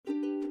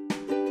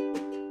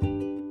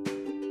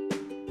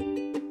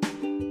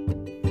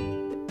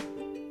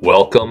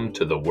Welcome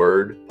to the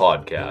Word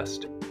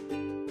Podcast.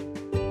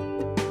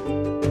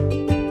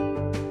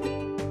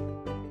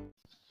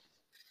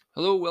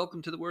 Hello,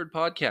 welcome to the Word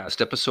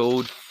Podcast,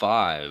 episode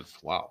 5.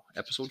 Wow,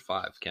 episode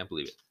 5, can't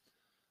believe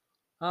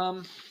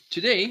it.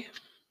 Today,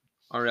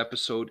 our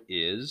episode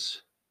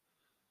is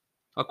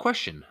a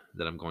question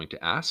that I'm going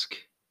to ask,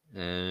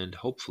 and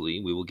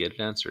hopefully we will get it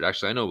answered.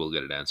 Actually, I know we'll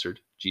get it answered.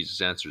 Jesus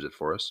answers it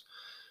for us.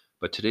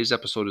 But today's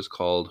episode is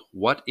called,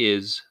 What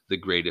is the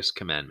Greatest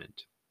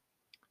Commandment?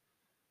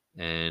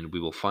 And we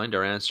will find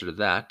our answer to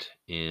that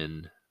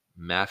in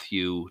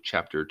Matthew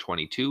chapter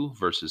 22,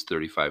 verses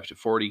 35 to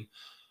 40,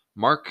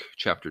 Mark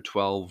chapter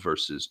 12,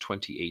 verses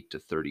 28 to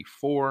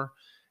 34,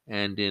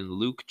 and in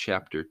Luke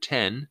chapter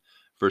 10,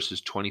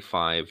 verses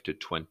 25 to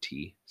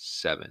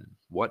 27.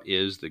 What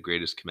is the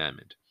greatest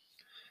commandment?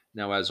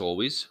 Now, as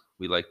always,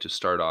 we like to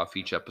start off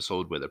each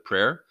episode with a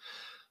prayer.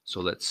 So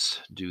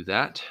let's do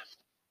that.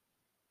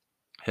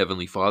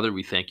 Heavenly Father,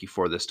 we thank you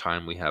for this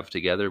time we have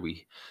together.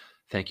 We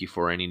thank you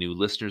for any new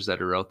listeners that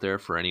are out there,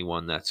 for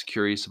anyone that's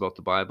curious about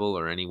the Bible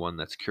or anyone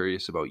that's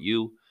curious about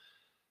you,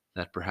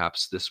 that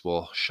perhaps this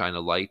will shine a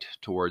light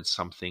towards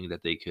something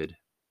that they could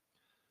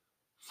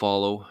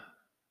follow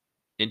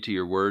into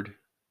your word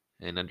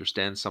and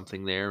understand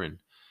something there and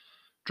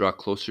draw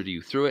closer to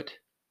you through it.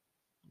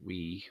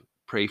 We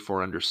pray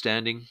for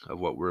understanding of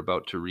what we're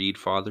about to read,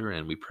 Father,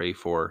 and we pray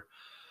for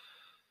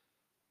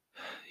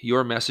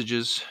your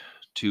messages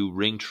to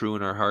ring true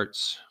in our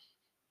hearts,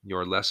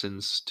 your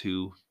lessons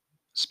to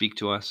speak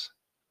to us.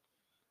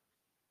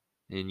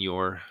 In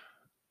your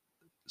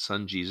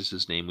Son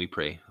Jesus' name we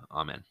pray.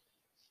 Amen.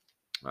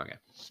 Okay.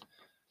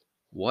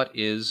 What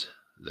is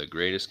the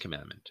greatest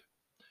commandment?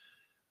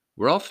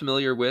 We're all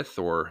familiar with,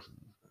 or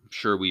I'm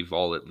sure we've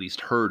all at least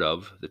heard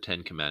of, the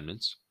 10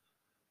 Commandments.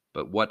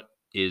 But what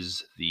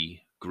is the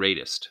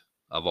greatest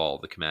of all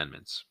the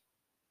commandments?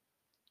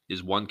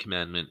 Is one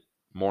commandment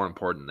more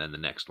important than the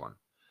next one?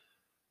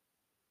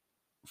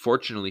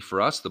 Fortunately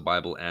for us, the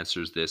Bible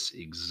answers this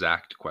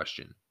exact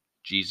question.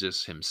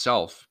 Jesus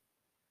himself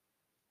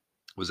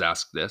was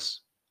asked this,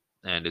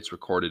 and it's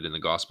recorded in the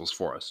Gospels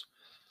for us.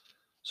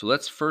 So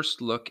let's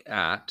first look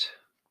at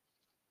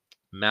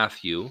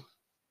Matthew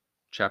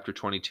chapter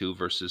 22,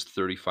 verses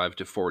 35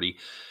 to 40.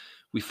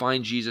 We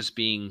find Jesus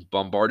being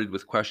bombarded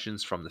with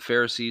questions from the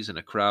Pharisees and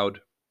a crowd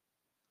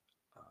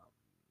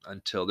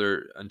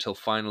until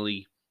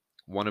finally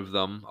one of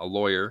them, a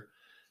lawyer,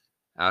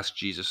 asked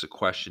Jesus a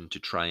question to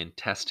try and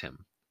test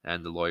him.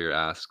 And the lawyer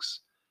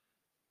asks,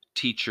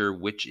 "Teacher,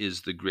 which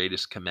is the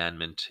greatest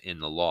commandment in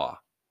the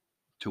law?"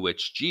 To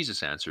which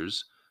Jesus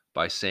answers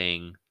by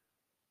saying,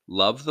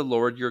 "Love the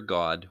Lord your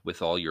God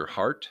with all your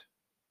heart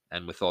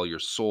and with all your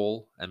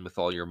soul and with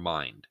all your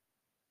mind.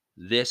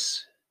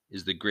 This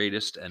is the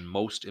greatest and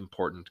most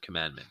important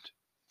commandment."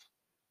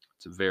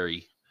 It's a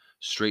very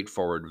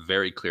straightforward,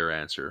 very clear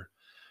answer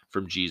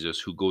from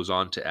Jesus, who goes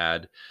on to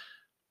add,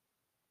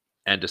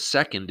 "And a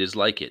second is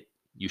like it.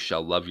 You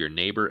shall love your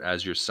neighbor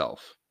as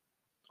yourself.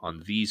 On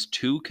these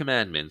two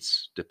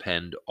commandments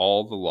depend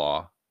all the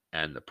law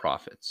and the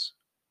prophets."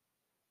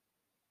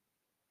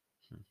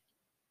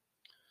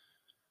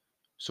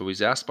 So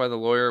he's asked by the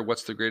lawyer,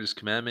 what's the greatest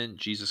commandment?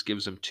 Jesus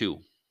gives him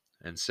two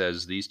and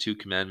says these two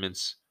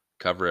commandments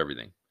cover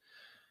everything.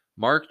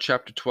 Mark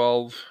chapter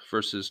 12,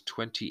 verses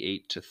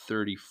 28 to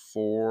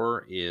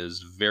 34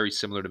 is very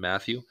similar to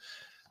Matthew.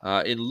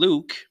 In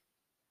Luke,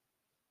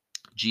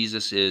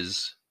 Jesus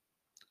is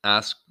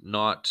asked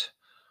not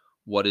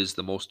what is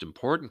the most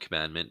important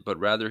commandment, but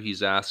rather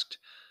he's asked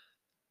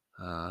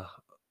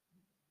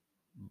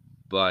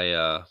by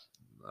a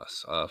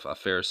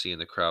Pharisee in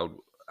the crowd,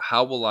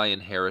 "How will I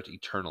inherit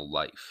eternal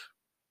life?"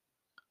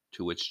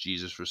 To which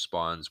Jesus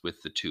responds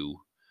with the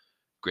two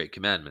great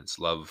commandments: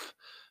 love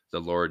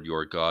the Lord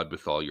your God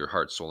with all your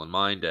heart, soul, and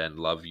mind, and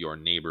love your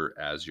neighbor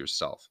as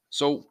yourself.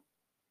 So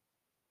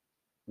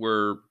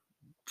we're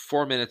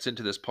 4 minutes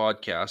into this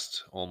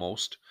podcast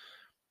almost,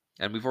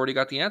 and we've already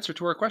got the answer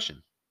to our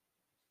question.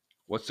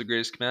 What's the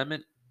greatest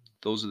commandment?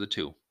 Those are the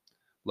two.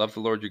 Love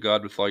the Lord your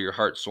God with all your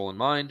heart, soul, and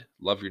mind.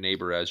 Love your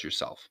neighbor as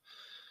yourself.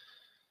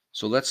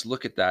 So let's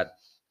look at that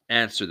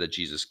answer that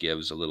Jesus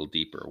gives a little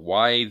deeper.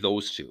 Why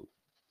those two?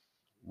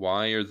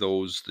 Why are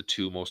those the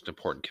two most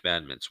important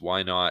commandments?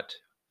 Why not,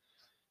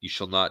 you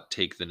shall not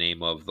take the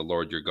name of the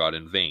Lord your God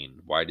in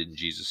vain? Why didn't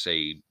Jesus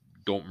say,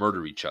 don't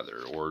murder each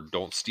other or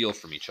don't steal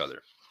from each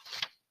other?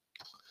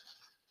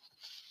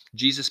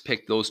 Jesus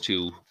picked those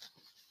two,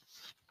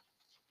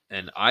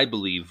 and I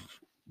believe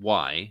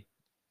why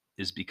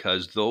is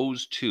because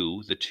those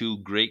two, the two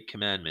great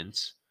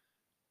commandments,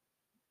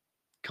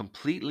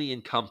 completely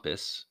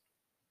encompass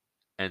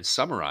and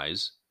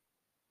summarize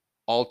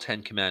all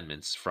 10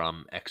 commandments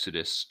from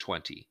Exodus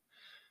 20.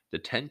 The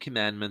 10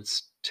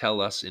 commandments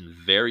tell us in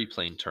very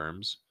plain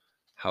terms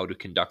how to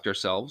conduct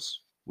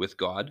ourselves with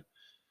God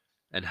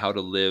and how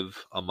to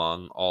live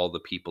among all the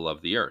people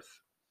of the earth.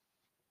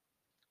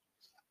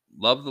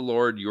 Love the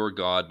Lord your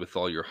God with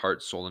all your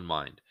heart, soul, and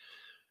mind.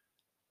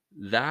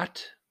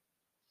 That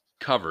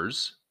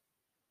covers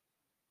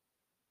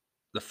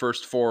the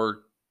first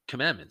 4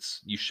 commandments.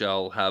 You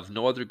shall have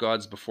no other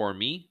gods before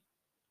me.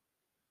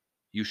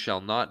 You shall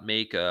not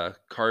make a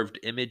carved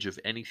image of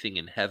anything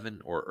in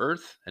heaven or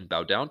earth and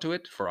bow down to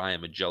it, for I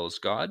am a jealous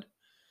God.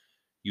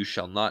 You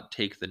shall not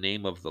take the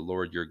name of the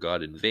Lord your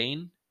God in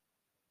vain,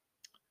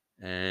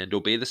 and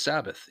obey the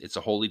Sabbath. It's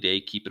a holy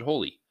day, keep it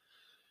holy.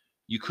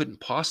 You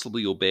couldn't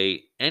possibly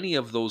obey any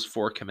of those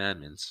 4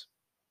 commandments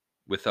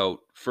without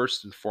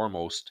first and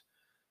foremost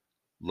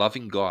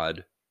loving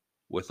God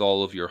with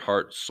all of your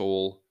heart,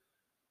 soul,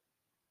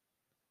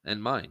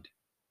 and mind.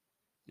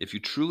 If you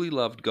truly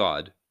loved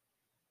God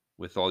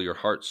with all your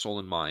heart, soul,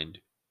 and mind,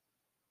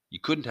 you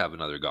couldn't have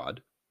another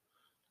God.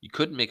 You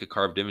couldn't make a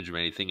carved image of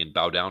anything and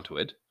bow down to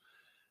it.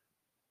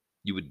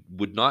 You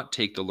would not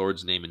take the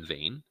Lord's name in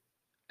vain,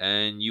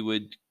 and you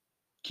would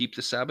keep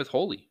the Sabbath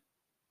holy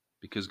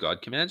because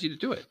God commands you to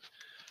do it.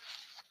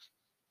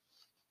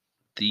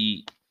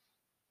 The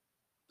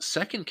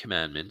second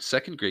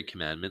great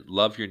commandment,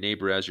 love your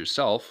neighbor as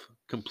yourself,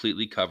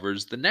 completely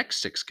covers the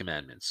next 6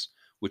 commandments,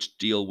 which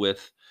deal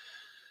with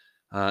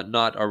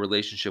not our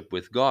relationship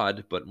with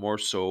God, but more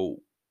so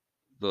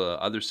the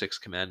other 6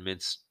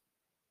 commandments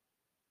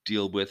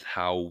deal with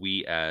how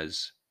we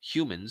as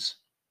humans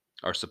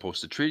are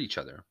supposed to treat each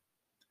other.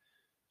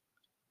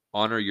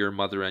 Honor your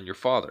mother and your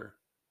father.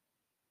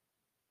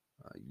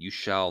 You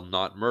shall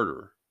not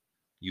murder.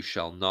 You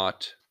shall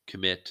not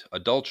commit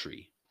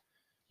adultery.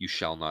 You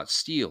shall not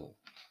steal.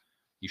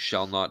 You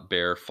shall not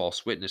bear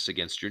false witness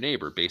against your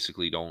neighbor.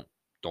 Basically, don't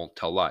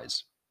tell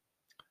lies.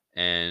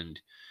 And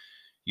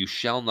you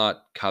shall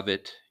not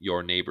covet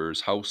your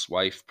neighbor's house,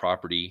 wife,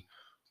 property,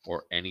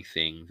 or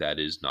anything that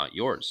is not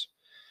yours.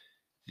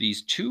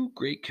 These 2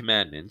 great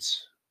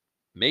commandments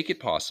make it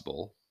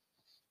possible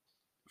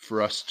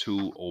for us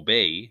to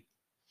obey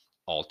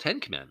all 10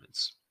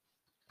 commandments.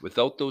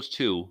 Without those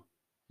 2,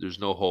 there's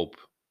no hope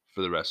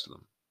for the rest of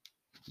them.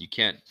 You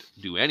can't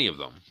do any of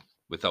them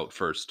without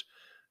first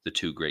the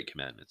 2 great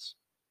commandments.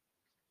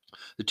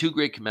 The 2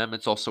 great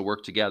commandments also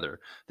work together.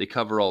 They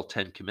cover all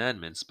 10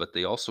 commandments, but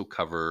they also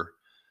cover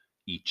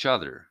each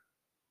other.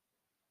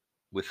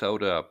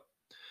 Without a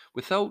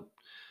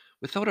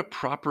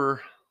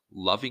proper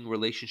loving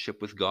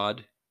relationship with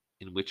God,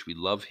 in which we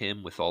love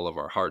him with all of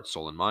our heart,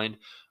 soul, and mind,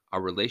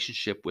 our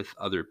relationship with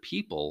other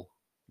people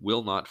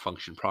will not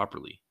function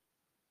properly.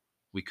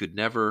 We could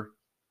never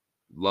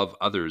love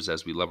others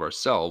as we love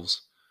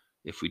ourselves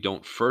if we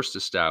don't first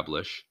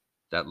establish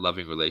that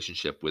loving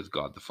relationship with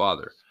God the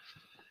Father.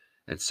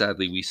 And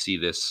sadly, we see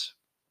this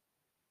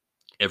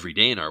every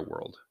day in our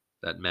world,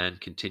 that man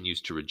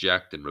continues to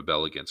reject and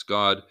rebel against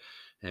God,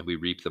 and we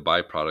reap the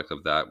byproduct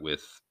of that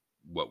with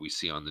what we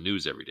see on the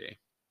news every day.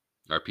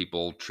 Are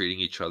people treating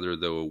each other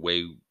the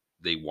way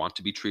they want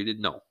to be treated?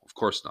 No, of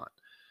course not.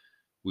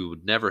 We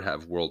would never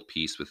have world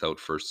peace without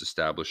first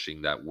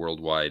establishing that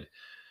worldwide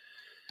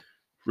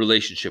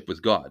relationship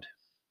with God.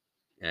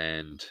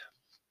 And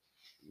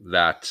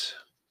that,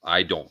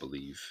 I don't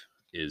believe,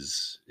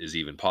 is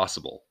even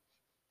possible,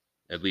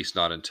 at least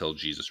not until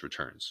Jesus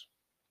returns.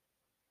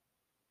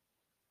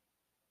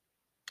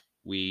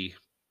 We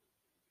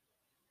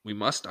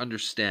must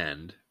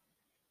understand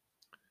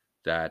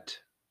that,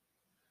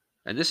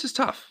 and this is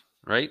tough,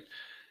 right?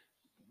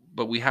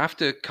 But we have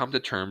to come to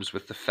terms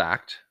with the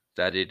fact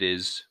that it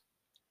is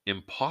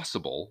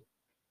impossible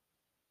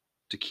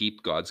to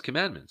keep God's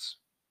commandments,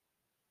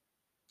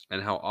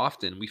 and how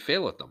often we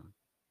fail at them,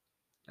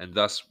 and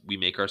thus we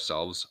make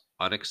ourselves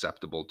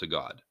unacceptable to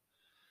God.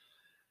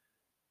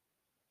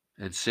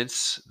 And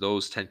since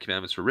those 10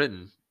 commandments were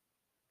written,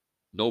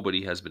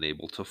 nobody has been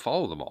able to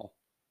follow them all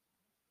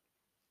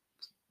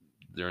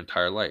their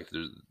entire life.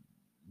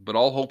 But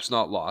all hope's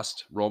not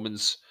lost.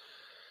 Romans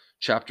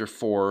chapter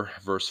 4,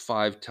 verse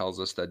 5 tells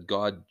us that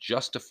God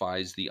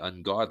justifies the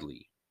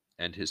ungodly,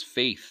 and his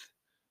faith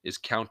is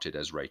counted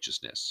as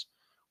righteousness.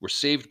 We're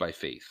saved by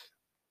faith.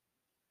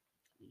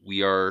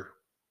 We are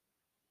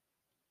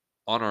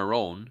on our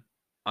own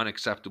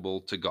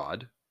unacceptable to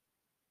God,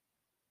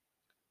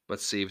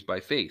 but saved by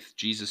faith.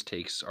 Jesus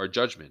takes our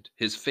judgment.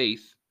 His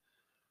faith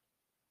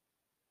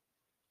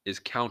is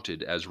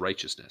counted as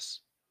righteousness.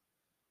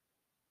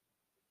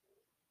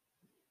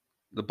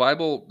 The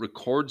Bible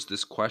records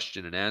this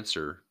question and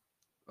answer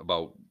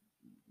about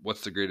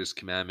what's the greatest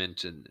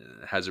commandment, and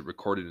has it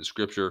recorded in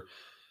Scripture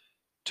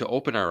to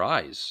open our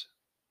eyes.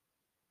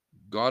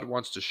 God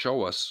wants to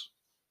show us,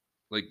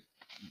 like,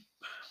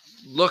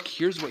 look,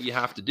 here's what you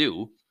have to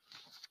do.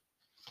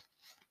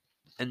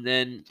 And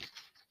then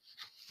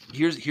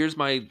here's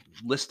my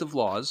list of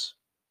laws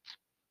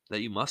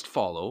that you must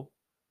follow.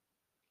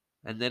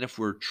 And then if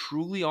we're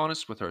truly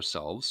honest with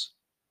ourselves,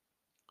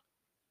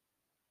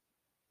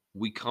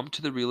 we come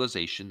to the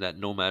realization that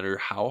no matter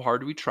how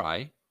hard we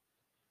try,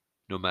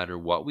 no matter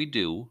what we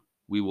do,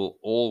 we will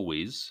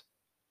always,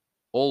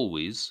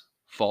 always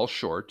fall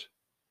short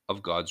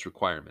of God's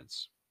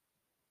requirements.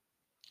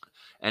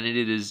 And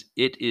it is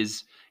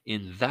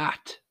in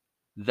that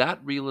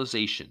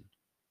realization,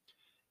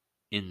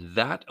 in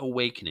that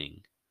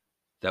awakening,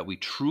 that we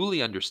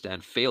truly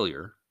understand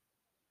failure,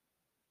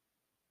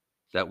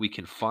 that we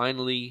can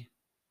finally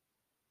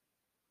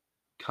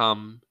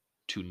come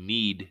to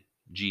need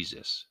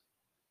Jesus.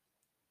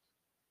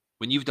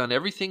 When you've done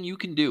everything you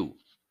can do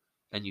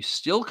and you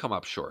still come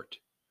up short,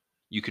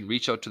 you can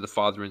reach out to the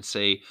Father and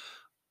say,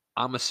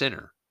 I'm a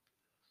sinner.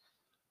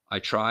 I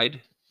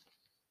tried.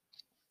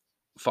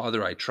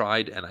 Father, I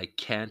tried and I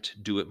can't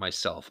do it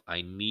myself.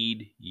 I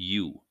need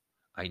you.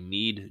 I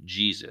need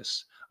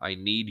Jesus. I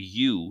need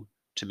you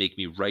to make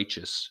me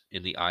righteous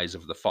in the eyes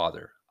of the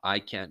Father. I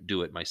can't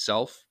do it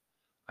myself.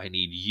 I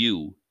need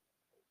you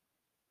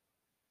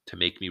to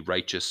make me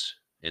righteous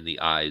in the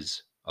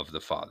eyes of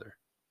the Father.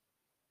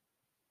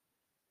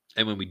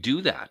 And when we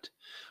do that,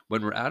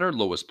 when we're at our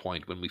lowest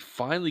point, when we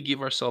finally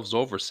give ourselves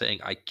over saying,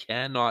 I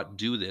cannot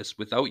do this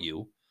without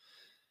you,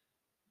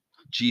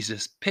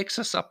 Jesus picks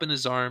us up in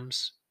his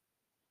arms,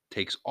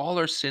 takes all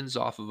our sins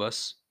off of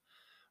us.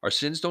 Our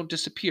sins don't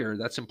disappear.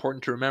 That's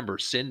important to remember.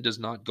 Sin does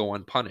not go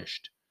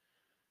unpunished.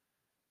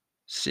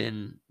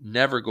 Sin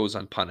never goes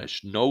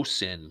unpunished. No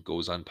sin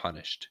goes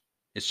unpunished.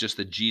 It's just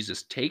that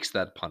Jesus takes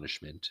that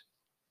punishment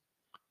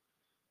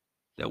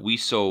that we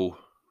so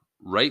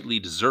rightly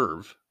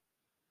deserve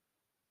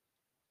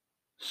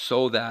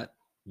so that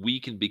we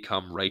can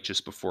become righteous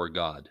before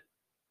God.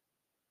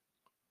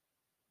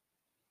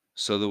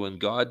 So that when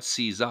God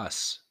sees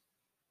us,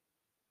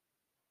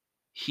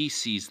 he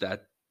sees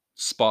that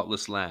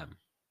spotless lamb.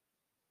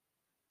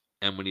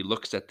 And when he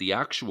looks at the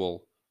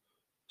actual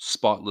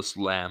spotless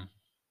lamb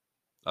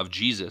of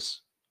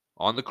Jesus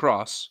on the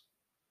cross,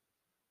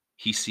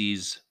 he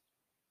sees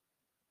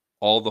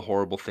all the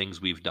horrible things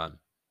we've done.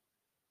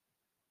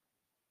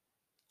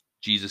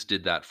 Jesus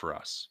did that for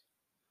us.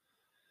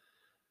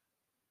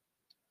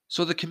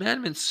 So the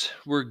commandments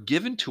were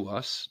given to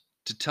us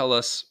to tell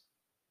us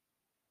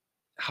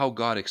how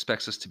God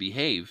expects us to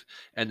behave.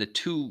 And the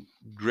two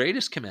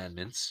greatest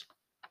commandments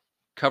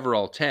cover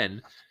all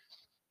 10.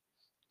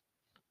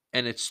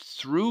 And it's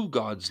through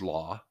God's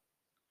law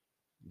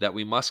that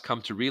we must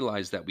come to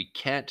realize that we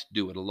can't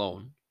do it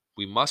alone.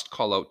 We must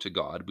call out to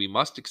God. We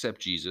must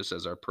accept Jesus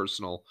as our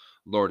personal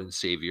Lord and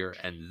Savior.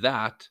 And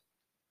that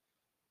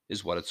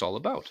is what it's all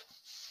about.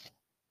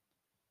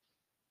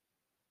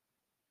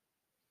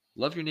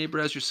 Love your neighbor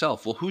as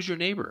yourself. Well, who's your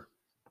neighbor?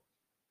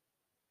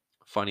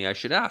 Funny I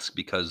should ask,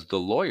 because the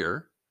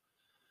lawyer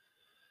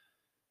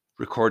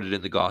recorded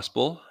in the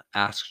gospel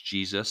asked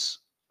Jesus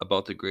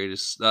about the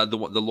greatest, the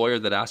lawyer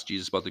that asked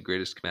Jesus about the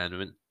greatest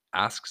commandment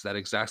asks that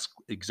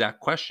exact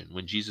question.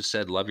 When Jesus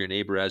said, love your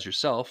neighbor as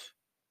yourself,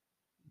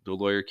 the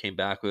lawyer came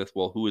back with,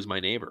 well, who is my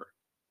neighbor?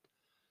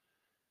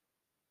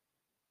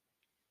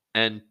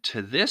 And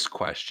to this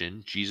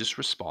question, Jesus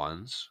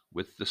responds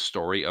with the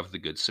story of the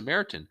Good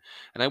Samaritan.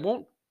 And I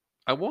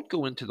won't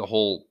go into the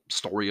whole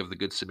story of the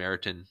Good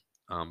Samaritan,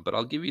 but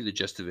I'll give you the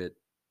gist of it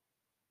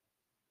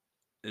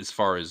as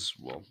far as,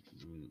 well,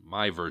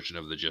 my version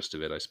of the gist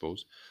of it, I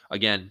suppose.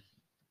 Again,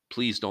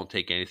 please don't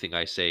take anything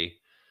I say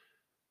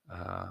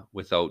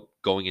without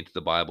going into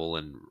the Bible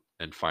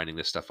and finding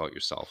this stuff out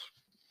yourself.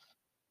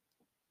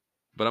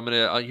 But I'm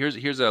gonna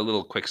here's a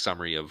little quick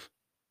summary of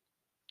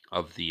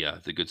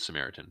the Good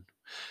Samaritan.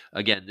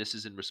 Again, this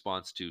is in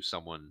response to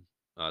someone,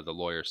 the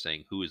lawyer,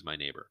 saying, "Who is my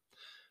neighbor?"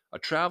 A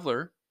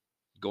traveler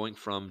going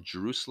from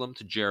Jerusalem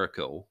to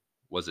Jericho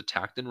was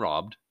attacked and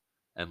robbed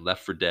and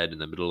left for dead in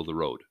the middle of the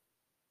road.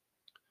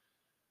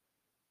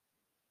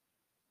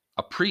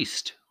 A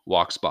priest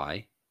walks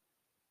by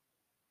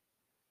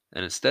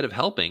and instead of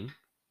helping,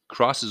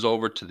 crosses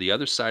over to the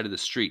other side of the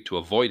street to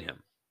avoid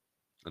him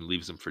and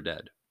leaves him for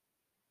dead.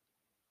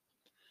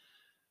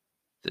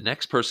 The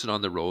next person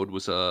on the road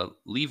was a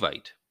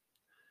Levite.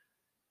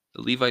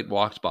 The Levite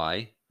walked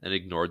by and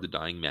ignored the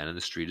dying man in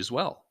the street as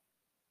well.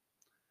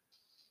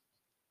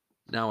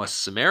 Now a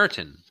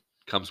Samaritan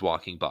comes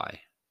walking by,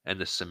 and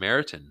the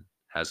Samaritan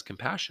has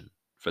compassion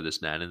for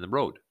this man in the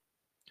road.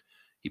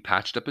 He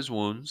patched up his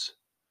wounds,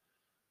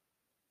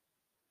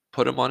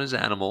 put him on his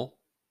animal.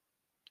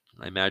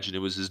 I imagine it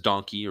was his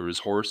donkey or his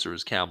horse or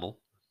his camel.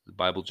 The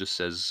Bible just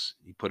says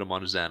he put him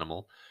on his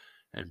animal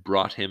and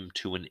brought him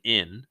to an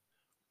inn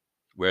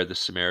where the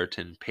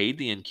Samaritan paid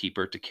the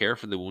innkeeper to care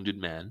for the wounded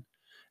man,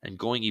 and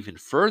going even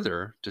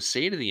further to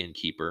say to the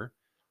innkeeper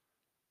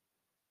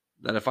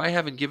that if I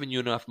haven't given you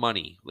enough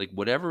money, like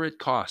whatever it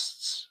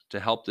costs to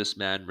help this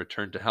man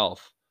return to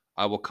health,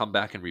 I will come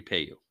back and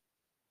repay you.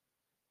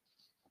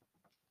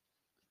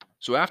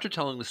 So after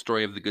telling the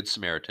story of the Good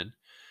Samaritan,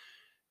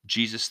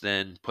 Jesus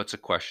then puts a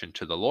question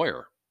to the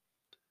lawyer.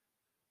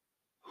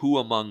 Who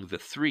among the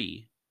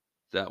three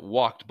that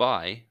walked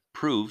by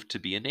proved to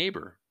be a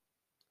neighbor?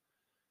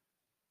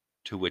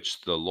 To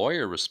which the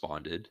lawyer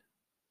responded,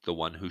 the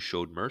one who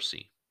showed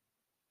mercy.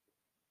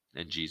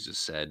 And Jesus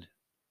said,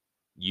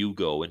 you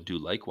go and do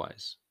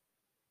likewise.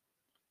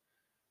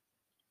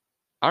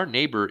 Our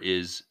neighbor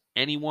is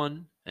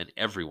anyone and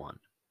everyone.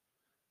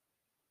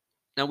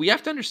 Now we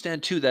have to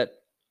understand too that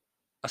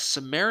a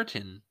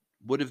Samaritan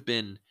would have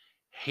been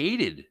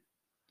hated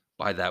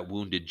by that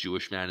wounded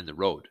Jewish man in the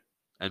road,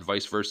 and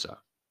vice versa.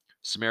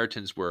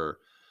 Samaritans were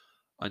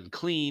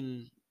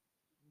unclean,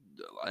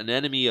 an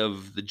enemy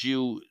of the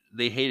Jew.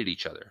 They hated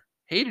each other.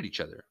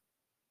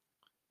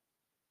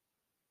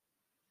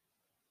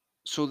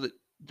 So that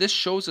this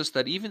shows us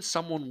that even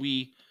someone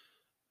we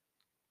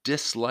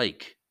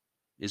dislike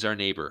is our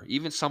neighbor.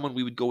 Even someone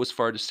we would go as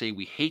far to say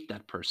we hate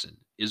that person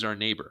is our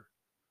neighbor.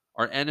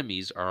 Our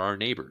enemies are our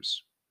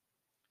neighbors.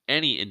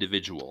 Any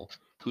individual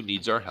who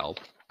needs our help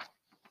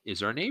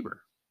is our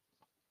neighbor.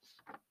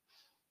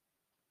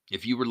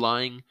 If you were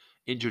lying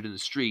injured in the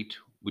street,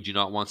 would you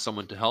not want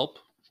someone to help?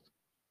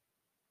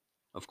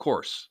 Of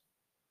course.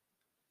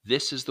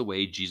 This is the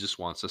way Jesus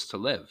wants us to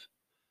live.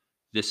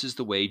 This is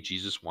the way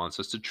Jesus wants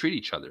us to treat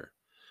each other.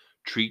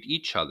 Treat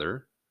each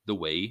other the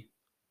way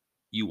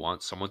you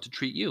want someone to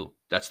treat you.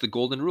 That's the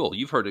golden rule.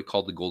 You've heard it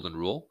called the golden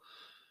rule.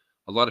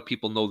 A lot of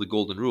people know the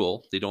golden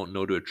rule. They don't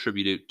know to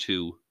attribute it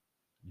to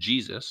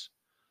Jesus.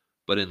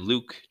 But in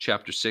Luke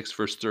chapter 6,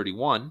 verse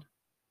 31,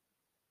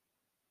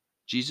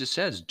 Jesus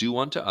says, do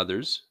unto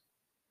others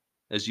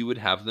as you would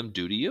have them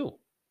do to you.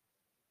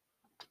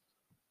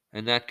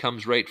 And that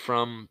comes right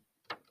from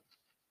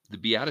the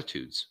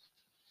Beatitudes.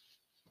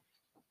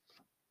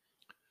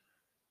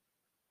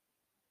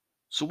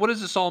 So what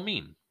does this all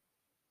mean?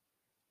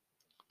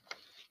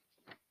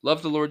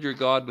 Love the Lord your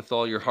God with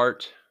all your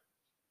heart,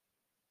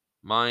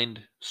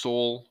 mind,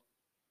 soul.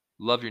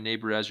 Love your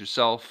neighbor as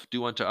yourself.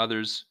 Do unto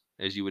others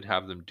as you would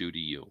have them do to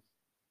you.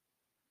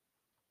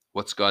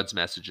 What's God's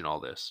message in all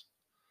this?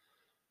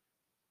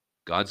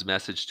 God's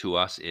message to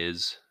us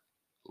is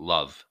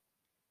love.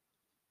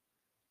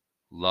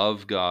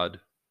 Love God.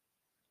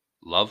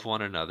 Love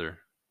one another.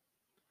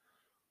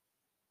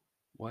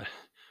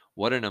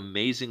 What an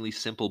amazingly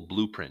simple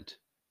blueprint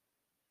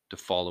to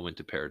follow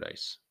into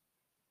paradise.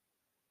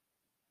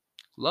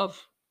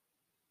 Love.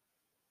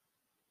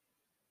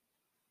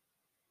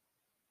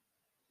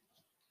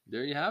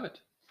 There you have it.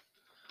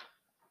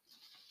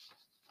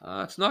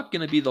 It's not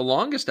going to be the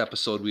longest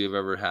episode we have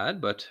ever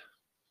had, but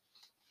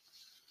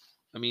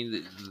I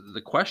mean,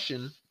 the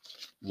question,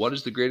 what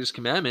is the greatest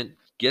commandment,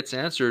 gets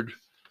answered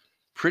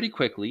pretty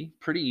quickly,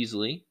 pretty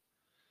easily.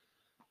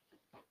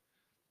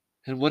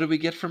 And what do we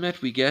get from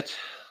it? We get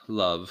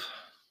love.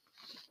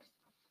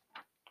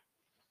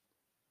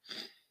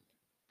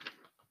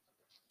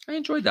 I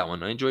enjoyed that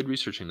one. I enjoyed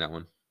researching that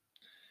one.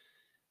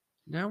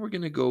 Now we're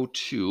going to go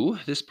to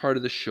this part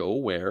of the show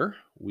where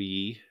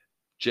we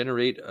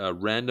generate a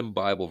random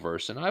Bible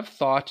verse. And I've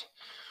thought,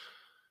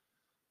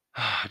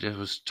 I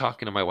was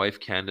talking to my wife,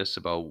 Candace,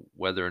 about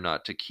whether or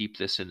not to keep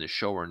this in the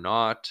show or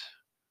not.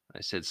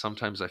 I said,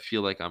 sometimes I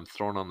feel like I'm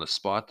thrown on the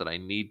spot, that I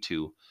need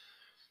to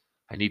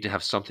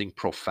have something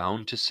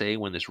profound to say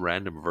when this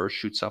random verse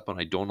shoots up, and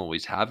I don't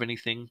always have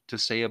anything to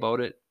say about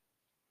it.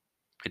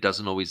 It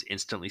doesn't always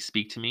instantly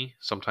speak to me.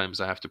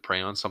 Sometimes I have to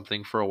pray on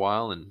something for a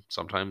while, and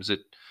sometimes it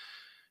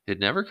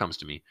never comes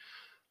to me.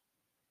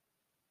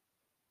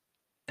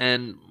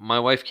 And my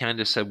wife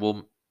Candace said,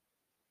 well,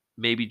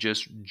 maybe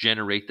just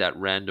generate that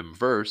random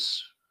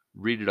verse,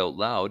 read it out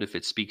loud. If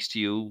it speaks to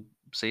you,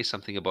 say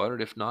something about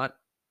it. If not,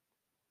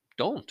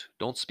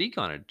 don't speak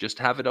on it. Just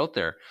have it out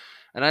there.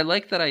 And I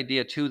like that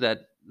idea too,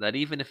 that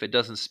even if it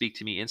doesn't speak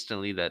to me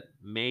instantly, that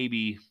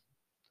maybe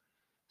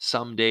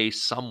someday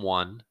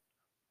someone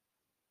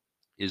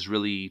is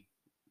really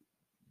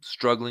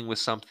struggling with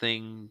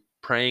something,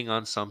 praying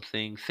on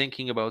something,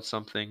 thinking about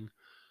something,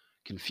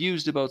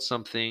 confused about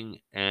something,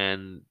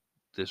 and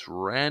this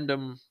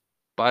random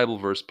Bible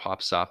verse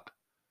pops up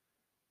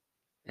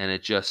and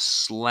it just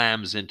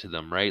slams into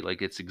them, right?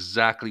 Like it's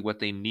exactly what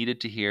they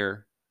needed to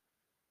hear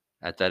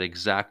at that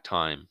exact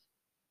time.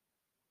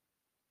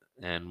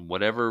 And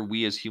whatever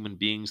we as human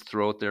beings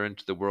throw out there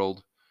into the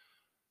world,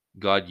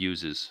 God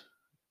uses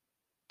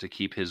to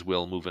keep his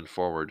will moving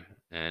forward.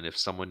 And if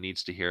someone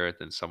needs to hear it,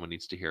 then someone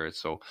needs to hear it.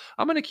 So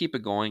I'm going to keep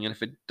it going. And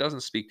if it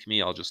doesn't speak to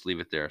me, I'll just leave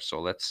it there.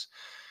 So let's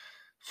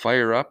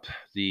fire up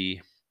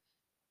the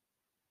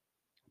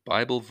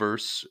Bible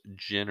verse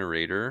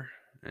generator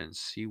and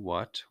see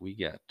what we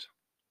get.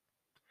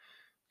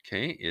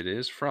 Okay, it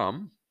is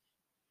from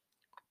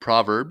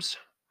Proverbs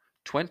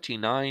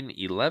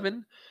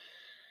 29:11.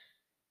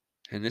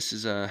 And this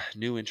is a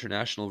New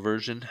International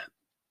Version.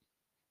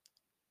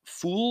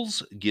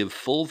 Fools give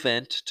full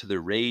vent to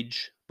their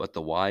rage, but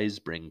the wise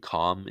bring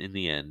calm in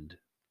the end.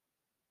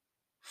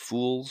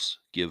 Fools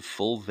give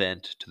full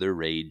vent to their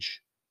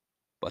rage,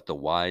 but the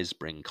wise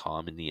bring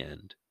calm in the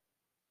end.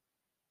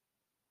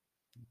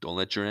 Don't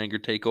let your anger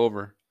take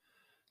over.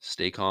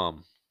 Stay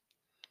calm.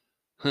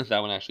 That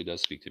one actually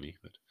does speak to me,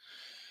 but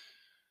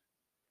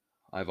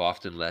I've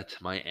often let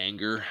my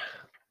anger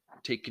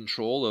take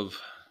control of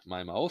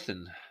my mouth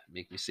and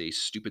make me say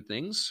stupid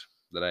things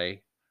that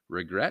I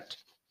regret.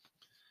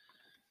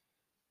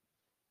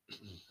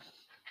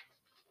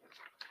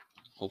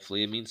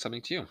 Hopefully it means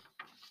something to you.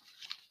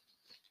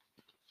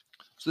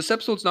 So this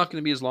episode's not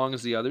going to be as long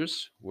as the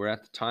others. We're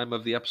at the time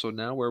of the episode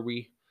now where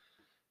we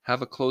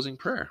have a closing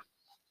prayer.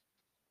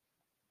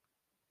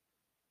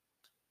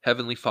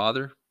 Heavenly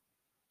Father,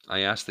 I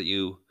ask that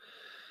you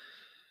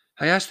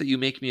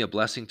make me a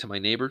blessing to my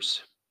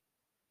neighbors.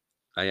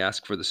 I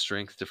ask for the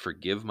strength to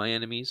forgive my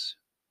enemies,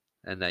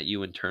 and that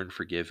you in turn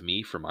forgive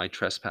me for my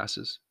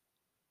trespasses.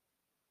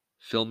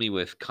 Fill me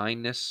with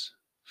kindness,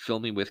 Fill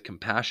me with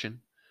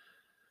compassion.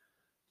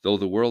 Though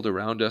the world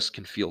around us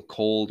can feel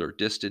cold or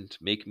distant,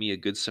 make me a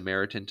good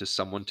Samaritan to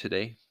someone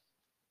today.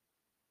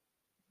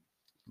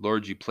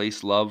 Lord, you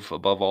place love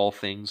above all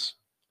things.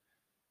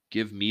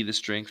 Give me the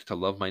strength to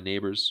love my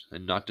neighbors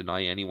and not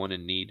deny anyone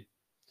in need.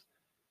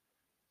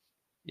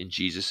 In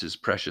Jesus'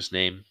 precious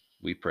name,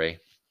 we pray.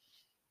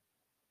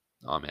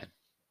 Amen.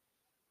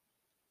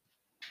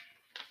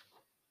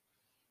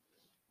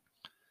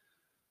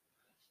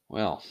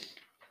 Well,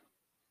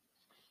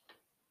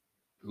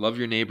 love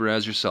your neighbor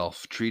as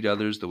yourself. Treat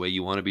others the way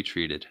you want to be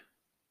treated.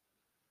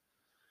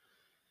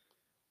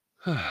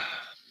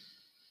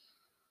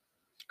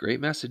 Great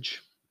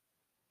message.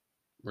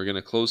 We're going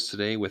to close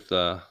today with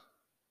the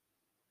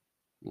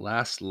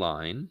last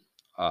line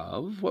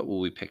of, what will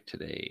we pick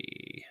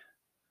today?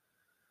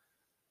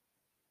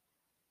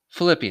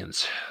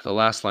 Philippians. The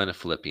last line of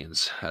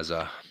Philippians as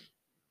a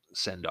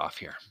send off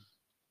here.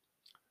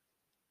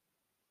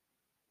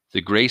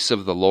 The grace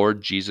of the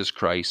Lord Jesus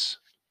Christ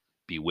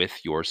be with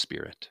your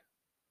spirit.